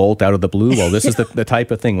come like a bolt out of the blue. Well, this is the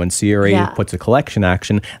type of thing. When CRA puts a collection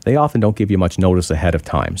action, they often don't give you much notice ahead of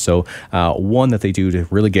time. So one that they do to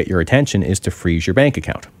really get your attention is to freeze your bank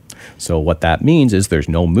account. So what that means is there's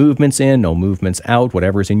no movements in, no movements out.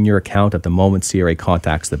 Whatever's in your account at the moment CRA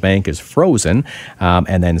contacts the bank is frozen.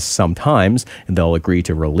 And then sometimes they'll agree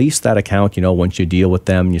to release that account. Once you deal with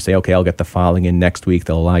them, you say, okay, I'll get the filing in next week.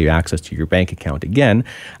 They'll allow you access to your bank account again.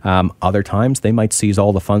 Other times they might seize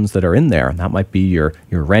all the funds that are in there. And that might be your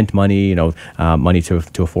rent money, money to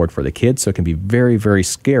afford for the kids. So it can be a very, very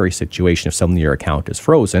scary situation if suddenly your account is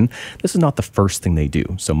frozen. This is not the first thing they do.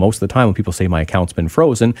 So most of the time when people say my account's been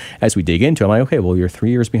frozen, as we dig into it, I'm like, okay, well, you're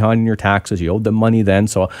 3 years behind in your taxes. You owed them money then.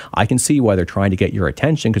 So I can see why they're trying to get your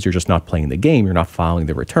attention because you're just not playing the game. You're not filing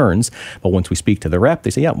the returns. But once we speak to the rep, they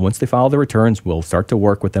say, yeah, once they file the returns, we'll start to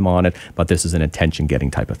work with them on it. But this is an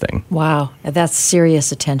attention-getting type of thing. Wow. That's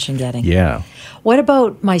serious attention-getting. Yeah. What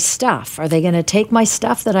about my stuff? Are they going to take my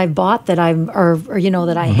stuff that I've bought that I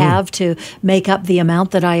have to make up the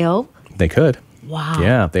amount that I owe? They could. Wow.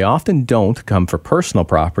 Yeah, they often don't come for personal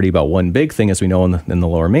property, but one big thing, as we know in the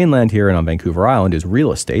Lower Mainland here and on Vancouver Island, is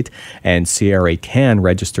real estate. And CRA can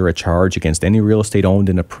register a charge against any real estate owned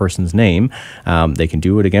in a person's name. They can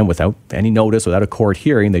do it again without any notice, without a court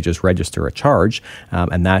hearing. They just register a charge,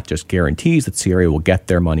 and that just guarantees that CRA will get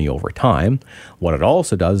their money over time. What it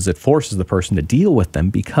also does is it forces the person to deal with them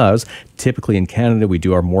because typically in Canada, we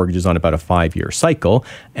do our mortgages on about a 5-year cycle.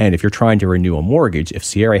 And if you're trying to renew a mortgage, if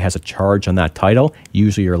CRA has a charge on that title,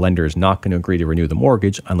 usually your lender is not going to agree to renew the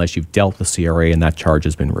mortgage unless you've dealt with CRA and that charge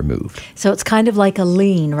has been removed. So it's kind of like a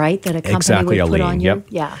lien, right? That a company would put on you? Yep.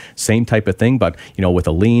 Yeah. Same type of thing, but with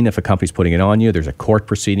a lien, if a company's putting it on you, there's a court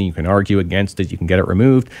proceeding, you can argue against it, you can get it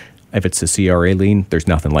removed. If it's a CRA lien, there's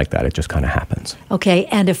nothing like that. It just kind of happens. Okay,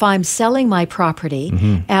 and if I'm selling my property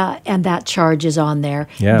and that charge is on there,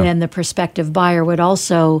 then the prospective buyer would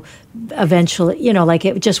also eventually,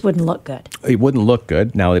 it just wouldn't look good. It wouldn't look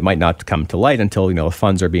good. Now, it might not come to light until, the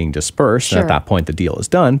funds are being dispersed. Sure. And at that point, the deal is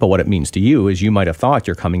done. But what it means to you is you might have thought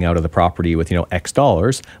you're coming out of the property with, X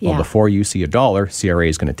dollars. Well, before you see a dollar, CRA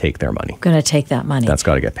is going to take their money. Going to take that money. That's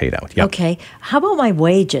got to get paid out. Yep. Okay. How about my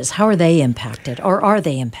wages? How are they impacted, or are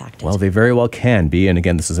they impacted? Well, they very well can be. And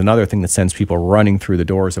again, this is another thing that sends people running through the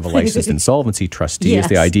doors of a licensed insolvency trustee is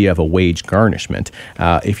the idea of a wage garnishment.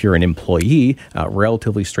 If you're an employee,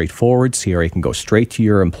 relatively straightforward. CRA can go straight to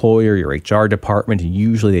your employer, your HR department, and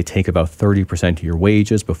usually they take about 30% of your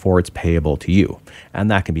wages before it's payable to you.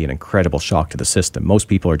 And that can be an incredible shock to the system. Most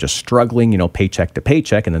people are just struggling, paycheck to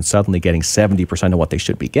paycheck, and then suddenly getting 70% of what they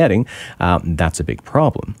should be getting. That's a big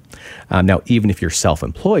problem. Now, even if you're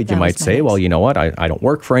self-employed, you might say, well, you know what, I don't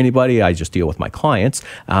work for anybody, I just deal with my clients.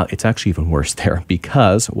 It's actually even worse there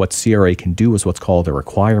because what CRA can do is what's called a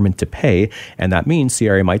requirement to pay. And that means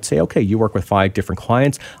CRA might say, okay, you work with 5 different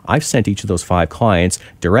clients. I've sent each of those 5 clients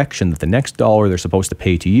direction that the next dollar they're supposed to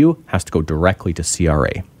pay to you has to go directly to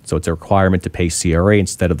CRA. So it's a requirement to pay CRA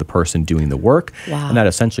instead of the person doing the work. Wow. And that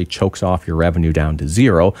essentially chokes off your revenue down to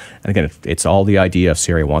zero. And again, it's all the idea of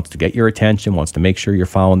CRA wants to get your attention, wants to make sure you're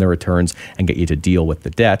following the returns and get you to deal with the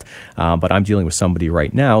debt. But I'm dealing with somebody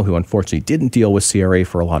right now who unfortunately didn't deal with CRA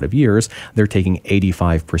for a lot of years. They're taking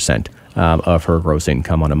 85% of her gross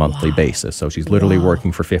income on a monthly basis. So she's literally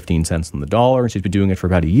working for 15 cents on the dollar, and she's been doing it for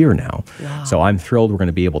about a year now. So I'm thrilled we're going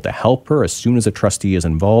to be able to help her. As soon as a trustee is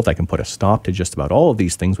involved, I can put a stop to just about all of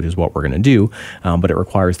these things, which is what we're going to do. But it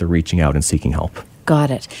requires the reaching out and seeking help.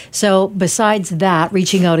 Got it. So besides that,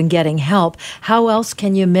 reaching out and getting help, how else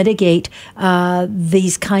can you mitigate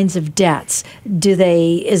these kinds of debts?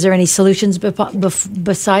 Is there any solutions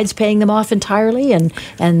besides paying them off entirely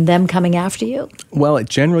and them coming after you? Well,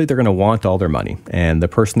 generally, they're going to want all their money. And the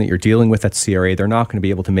person that you're dealing with at CRA, they're not going to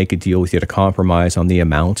be able to make a deal with you to compromise on the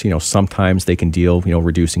amount. Sometimes they can deal,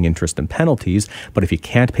 reducing interest and penalties. But if you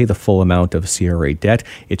can't pay the full amount of CRA debt,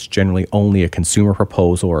 it's generally only a consumer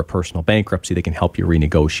proposal or a personal bankruptcy that can help you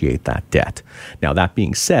renegotiate that debt. Now, that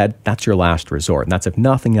being said, that's your last resort. And that's if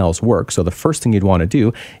nothing else works. So the first thing you'd want to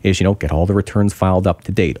do is, get all the returns filed up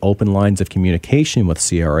to date, open lines of communication with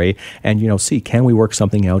CRA, and, see, can we work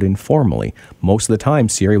something out informally? Most of the time,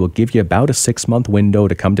 CRA will give you about a 6-month window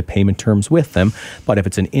to come to payment terms with them. But if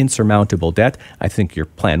it's an insurmountable debt, I think your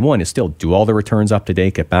plan one is still do all the returns up to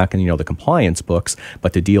date, get back in, the compliance books.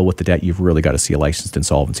 But to deal with the debt, you've really got to see a licensed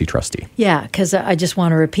insolvency trustee. Yeah, because I just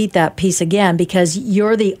want to repeat that piece again, because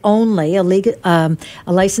you're the only, a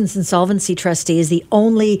licensed insolvency trustee is the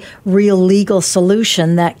only real legal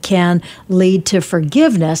solution that can lead to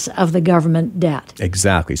forgiveness of the government debt.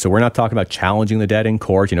 Exactly. So we're not talking about challenging the debt in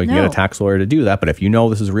court. You can get a tax lawyer to do that. But if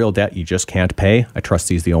this is real debt you just can't pay, a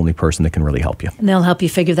trustee is the only person that can really help you. And they'll help you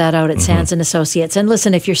figure that out at Sands & Associates. And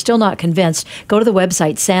listen, if you're still not convinced, go to the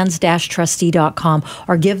website, sands-trustee.com,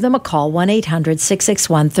 or give them a call,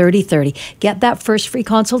 1-800-661-3030. Get that first free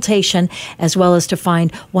consultation, as well as to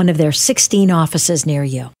find one of their 16 offices near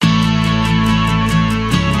you.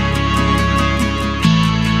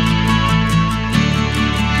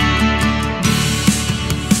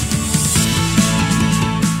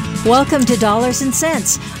 Welcome to Dollars and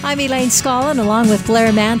Cents. I'm Elaine Scollin, along with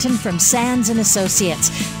Blair Manton from Sands &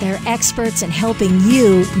 Associates. They're experts in helping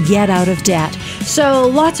you get out of debt. So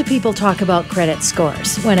lots of people talk about credit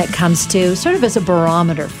scores when it comes to sort of as a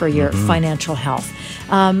barometer for your financial health.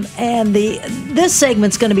 And this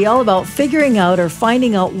segment's going to be all about figuring out or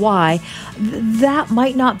finding out why that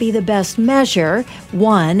might not be the best measure,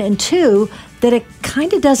 one, and two, that it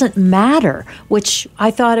kind of doesn't matter, which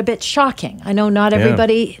I thought a bit shocking. I know not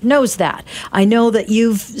everybody knows that. I know that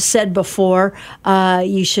you've said before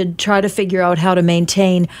you should try to figure out how to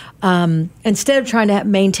maintain, instead of trying to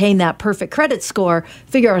maintain that perfect credit score,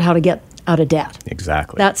 figure out how to get out of debt.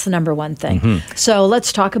 Exactly. That's the number one thing. So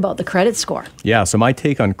let's talk about the credit score. Yeah, so my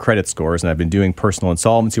take on credit scores, and I've been doing personal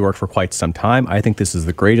insolvency work for quite some time, I think this is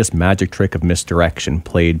the greatest magic trick of misdirection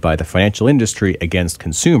played by the financial industry against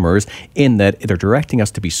consumers, in that they're directing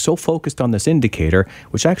us to be so focused on this indicator,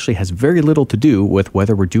 which actually has very little to do with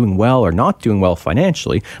whether we're doing well or not doing well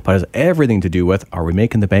financially, but has everything to do with, are we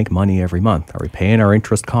making the bank money every month? Are we paying our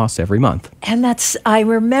interest costs every month? And I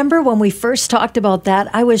remember when we first talked about that,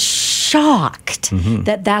 I was shocked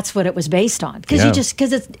that that's what it was based on, because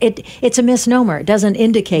it's a misnomer. It doesn't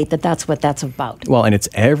indicate that that's what that's about. Well, and it's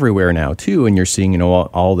everywhere now too, and you're seeing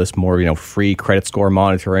all this more free credit score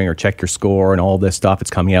monitoring or check your score and all this stuff.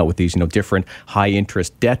 It's coming out with these different high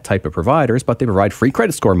interest debt type of providers, but they provide free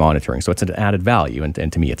credit score monitoring, so it's an added value, and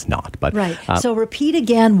to me it's not. But right. So repeat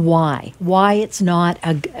again why it's not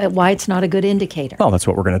a good indicator. Well, that's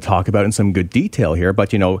what we're going to talk about in some good detail here.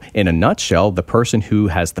 But in a nutshell, the person who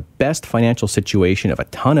has the best financial situation of a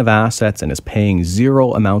ton of assets and is paying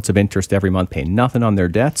zero amounts of interest every month, paying nothing on their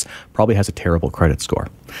debts, probably has a terrible credit score.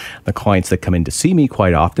 The clients that come in to see me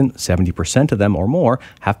quite often, 70% of them or more,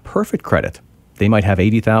 have perfect credit. They might have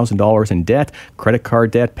 $80,000 in debt, credit card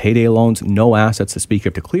debt, payday loans, no assets to speak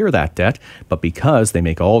of to clear that debt. But because they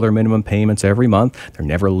make all their minimum payments every month, they're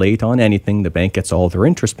never late on anything, the bank gets all their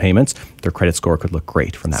interest payments, their credit score could look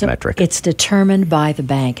great from that metric. It's determined by the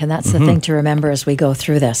bank, and that's the thing to remember as we go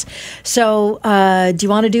through this. So do you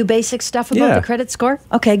want to do basic stuff about the credit score?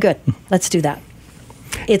 Okay, good. Let's do that.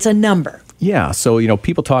 It's a number. Yeah, so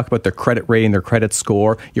people talk about their credit rating, their credit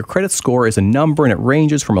score. Your credit score is a number, and it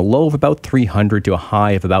ranges from a low of about 300 to a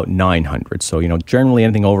high of about 900. So generally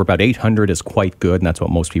anything over about 800 is quite good, and that's what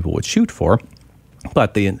most people would shoot for.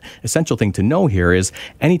 But the essential thing to know here is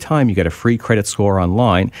anytime you get a free credit score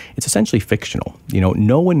online, it's essentially fictional.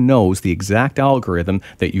 No one knows the exact algorithm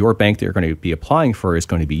that your bank that you're going to be applying for is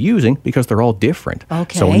going to be using because they're all different.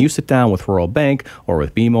 Okay. So when you sit down with Royal Bank or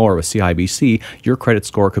with BMO or with CIBC, your credit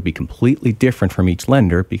score could be completely different from each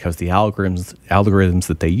lender because the algorithms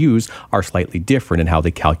that they use are slightly different in how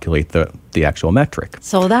they calculate the actual metric.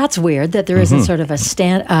 So that's weird that there isn't sort of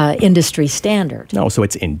a industry standard. No, so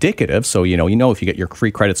it's indicative. So, if you get your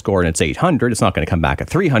free credit score and it's 800, it's not going to come back at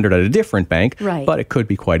 300 at a different bank, right. But it could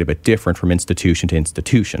be quite a bit different from institution to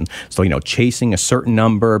institution. So, chasing a certain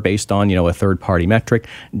number based on, a third-party metric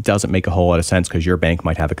doesn't make a whole lot of sense because your bank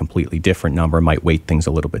might have a completely different number, might weight things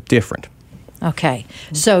a little bit different. Okay.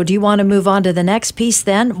 So do you want to move on to the next piece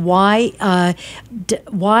then? Why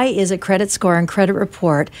is a credit score and credit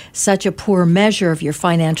report such a poor measure of your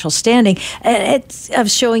financial standing? It's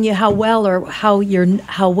of showing you how well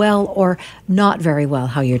or not very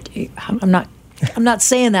well I'm not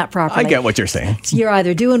saying that properly. I get what you're saying. You're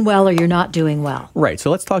either doing well or you're not doing well. Right. So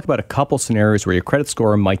let's talk about a couple scenarios where your credit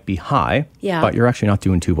score might be high, but you're actually not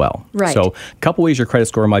doing too well. Right. So a couple ways your credit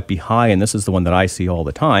score might be high, and this is the one that I see all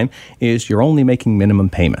the time, is you're only making minimum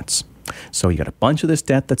payments. So you got a bunch of this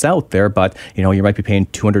debt that's out there, but you might be paying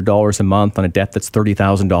 $200 a month on a debt that's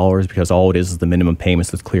 $30,000 because all it is the minimum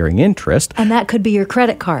payments that's clearing interest. And that could be your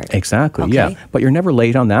credit card. Exactly, okay. Yeah. But you're never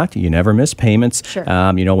late on that. You never miss payments. Sure.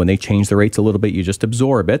 When they change the rates a little bit, you just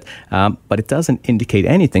absorb it. But it doesn't indicate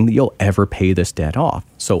anything that you'll ever pay this debt off.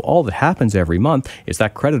 So all that happens every month is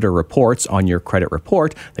that creditor reports on your credit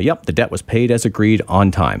report that, yep, the debt was paid as agreed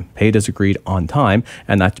on time,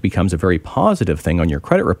 and that becomes a very positive thing on your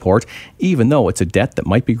credit report, even though it's a debt that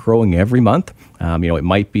might be growing every month. It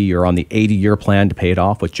might be you're on the 80-year plan to pay it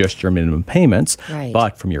off with just your minimum payments. Right.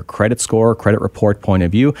 But from your credit score, credit report point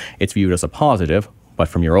of view, it's viewed as a positive. But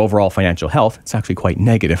from your overall financial health, it's actually quite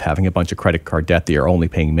negative having a bunch of credit card debt that you're only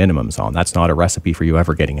paying minimums on. That's not a recipe for you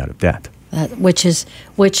ever getting out of debt. Which is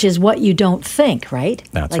what you don't think, right?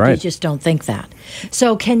 That's like right. You just don't think that.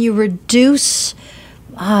 So can you reduce?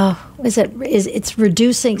 It's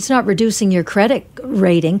reducing? It's not reducing your credit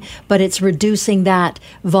rating, but it's reducing that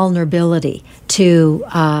vulnerability to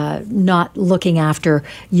not looking after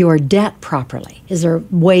your debt properly. Is there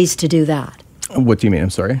ways to do that? What do you mean? I'm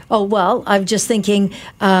sorry. Oh well, I'm just thinking.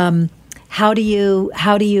 How do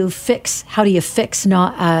you fix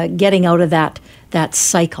not getting out of that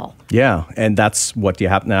cycle? Yeah, and that's what you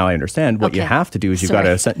have now. I understand. What you have to do is you've got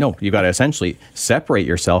to essentially separate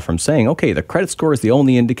yourself from saying, okay, the credit score is the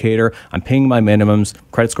only indicator. I'm paying my minimums.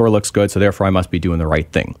 Credit score looks good, so therefore I must be doing the right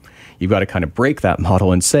thing. You've got to kind of break that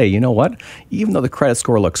model and say, you know what? Even though the credit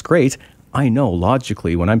score looks great, I know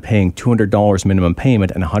logically when I'm paying $200 minimum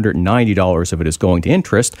payment and $190 of it is going to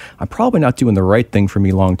interest, I'm probably not doing the right thing for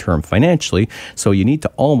me long-term financially. So you need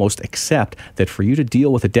to almost accept that for you to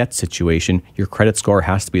deal with a debt situation, your credit score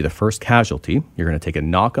has to be the first casualty. You're going to take a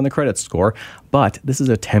knock on the credit score, but this is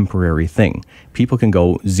a temporary thing. People can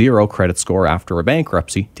go zero credit score after a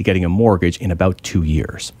bankruptcy to getting a mortgage in about 2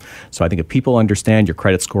 years. So I think if people understand your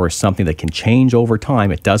credit score is something that can change over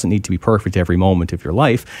time, it doesn't need to be perfect every moment of your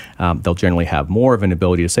life, they'll generally have more of an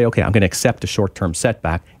ability to say, okay, I'm going to accept a short-term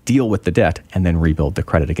setback, deal with the debt, and then rebuild the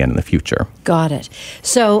credit again in the future. Got it.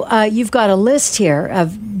 So you've got a list here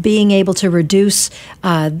of being able to reduce,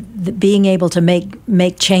 being able to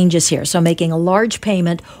make changes here. So making a large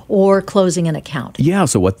payment or closing an account. Yeah,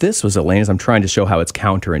 so what this was, Elaine, is I'm trying to show how it's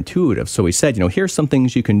counterintuitive. So we said, here's some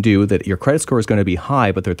things you can do that your credit score is going to be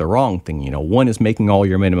high, but they're the wrong thing. One is making all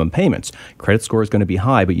your minimum payments. Credit score is going to be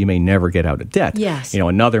high, but you may never get out of debt. Yes.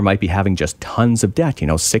 Another might be having just tons of debt,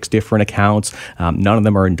 6 different accounts. None of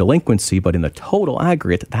them are in delinquency, but in the total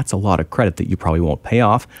aggregate, that's a lot of credit that you probably won't pay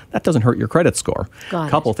off. That doesn't hurt your credit score. Got a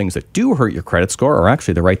couple of things that do hurt your credit score are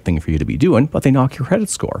actually the right thing for you to be doing, but they knock your credit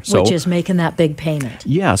score. So, which is making that big payment.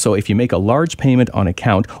 Yeah, so if you make a large payment on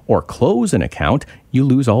account or close an account, you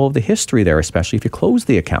lose all of the history there, especially if you close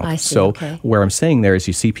the account. I see, so okay. Where I'm saying there is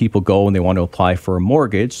you see people go and they want to apply for a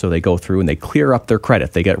mortgage, so they go through and they clear up their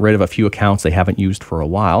credit. They get rid of a few accounts they haven't used for a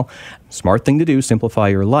while. Smart thing to do, simplify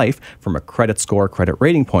your life from a credit score, credit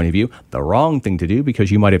rating point of view. The wrong thing to do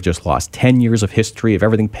because you might have just lost 10 years of history of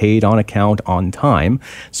everything paid on account on time.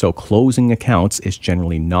 So closing accounts is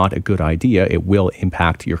generally not a good idea. It will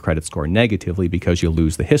impact your credit score negatively because you'll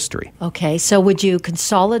lose the history. Okay, so would you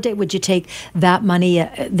consolidate? Would you take that money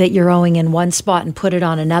that you're owing in one spot and put it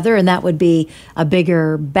on another? And that would be a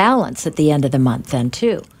bigger balance at the end of the month then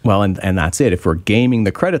too. Well, and that's it. If we're gaming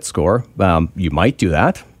the credit score, you might do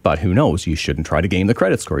that. But who knows? You shouldn't try to game the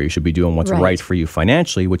credit score. You should be doing what's right for you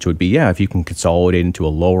financially, which would be, if you can consolidate into a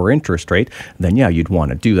lower interest rate, then you'd want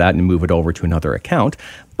to do that and move it over to another account.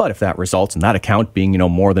 But if that results in that account being,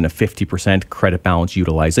 more than a 50% credit balance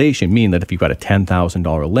utilization, meaning that if you've got a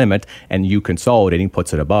 $10,000 limit and you consolidating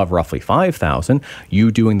puts it above roughly $5,000, you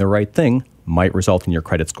doing the right thing might result in your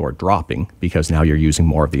credit score dropping because now you're using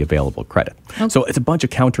more of the available credit. Okay. So it's a bunch of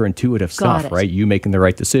counterintuitive stuff, right? You making the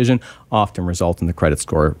right decision often results in the credit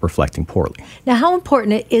score reflecting poorly. Now, how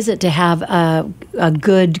important is it to have a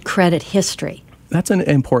good credit history? That's an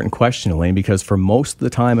important question, Elaine, because for most of the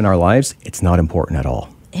time in our lives, it's not important at all.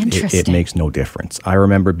 Interesting. It makes no difference. I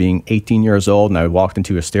remember being 18 years old and I walked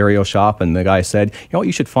into a stereo shop and the guy said,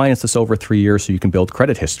 you should finance this over 3 years so you can build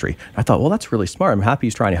credit history. I thought, well, that's really smart. I'm happy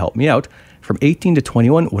he's trying to help me out. From 18 to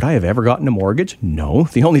 21, would I have ever gotten a mortgage? No.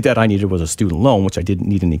 The only debt I needed was a student loan, which I didn't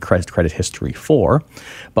need any credit history for.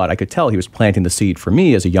 But I could tell he was planting the seed for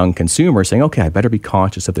me as a young consumer, saying, okay, I better be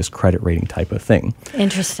conscious of this credit rating type of thing.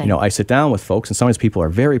 Interesting. I sit down with folks, and sometimes people are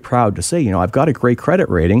very proud to say, I've got a great credit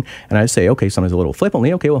rating. And I say, okay, sometimes a little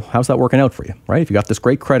flippantly, okay, well, how's that working out for you, right? If you got this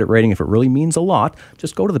great credit rating, if it really means a lot,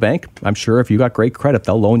 just go to the bank. I'm sure if you got great credit,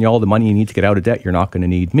 they'll loan you all the money you need to get out of debt. You're not going to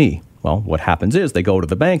need me. Well, what happens is they go to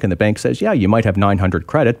the bank and the bank says, you might have 900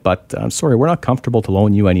 credit, but I'm sorry, we're not comfortable to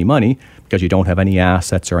loan you any money because you don't have any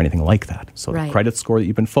assets or anything like that. So the credit score that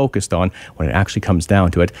you've been focused on, when it actually comes down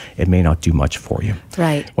to it, it may not do much for you.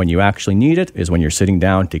 Right. When you actually need it is when you're sitting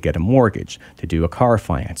down to get a mortgage, to do a car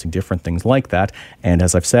financing, different things like that. And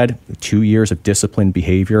as I've said, 2 years of disciplined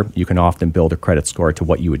behavior, you can often build a credit score to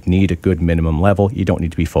what you would need, a good minimum level. You don't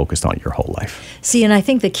need to be focused on it your whole life. See, and I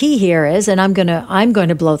think the key here is, and I'm going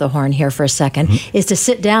to blow the horn here for a second, is to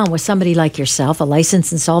sit down with somebody like yourself, a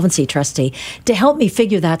licensed insolvency trustee, to help me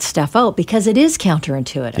figure that stuff out, because it is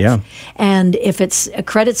counterintuitive. Yeah. And if it's a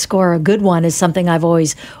credit score, a good one is something I've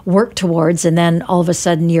always worked towards, and then all of a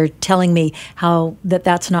sudden you're telling me how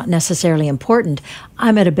that's not necessarily important,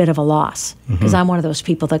 I'm at a bit of a loss, because I'm one of those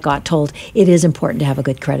people that got told it is important to have a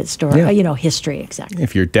good credit score, history, exactly.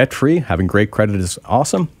 If you're debt-free, having great credit is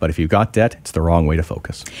awesome, but if you've got debt, it's the wrong way to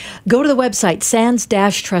focus. Go to the website,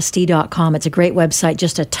 sands-trustee.com. It's a great website,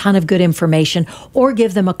 just a ton of good information, or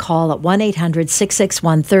give them a call at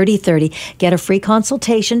 1-800-661-3030. Get a free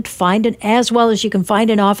consultation, as well as you can find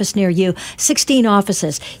an office near you, 16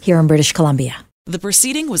 offices here in British Columbia. The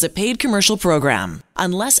proceeding was a paid commercial program.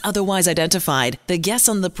 Unless otherwise identified, the guests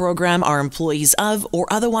on the program are employees of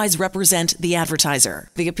or otherwise represent the advertiser.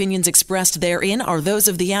 The opinions expressed therein are those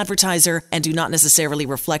of the advertiser and do not necessarily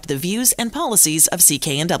reflect the views and policies of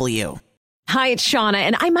CKNW. Hi, it's Shauna,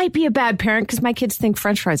 and I might be a bad parent because my kids think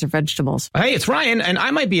French fries are vegetables. Hey, it's Ryan, and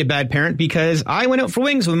I might be a bad parent because I went out for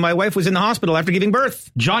wings when my wife was in the hospital after giving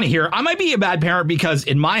birth. Johnny here. I might be a bad parent because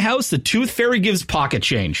in my house, the tooth fairy gives pocket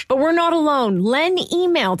change. But we're not alone. Len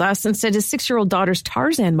emailed us and said his 6-year-old daughter's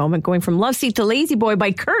Tarzan moment going from love seat to lazy boy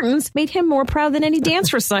by curtains made him more proud than any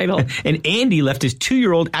dance recital. And Andy left his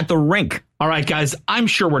 2-year-old at the rink. All right, guys, I'm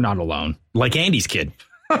sure we're not alone. Like Andy's kid.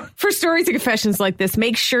 For stories and confessions like this,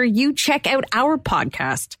 make sure you check out our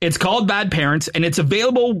podcast. It's called Bad Parents, and it's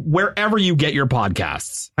available wherever you get your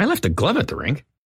podcasts. I left a glove at the rink.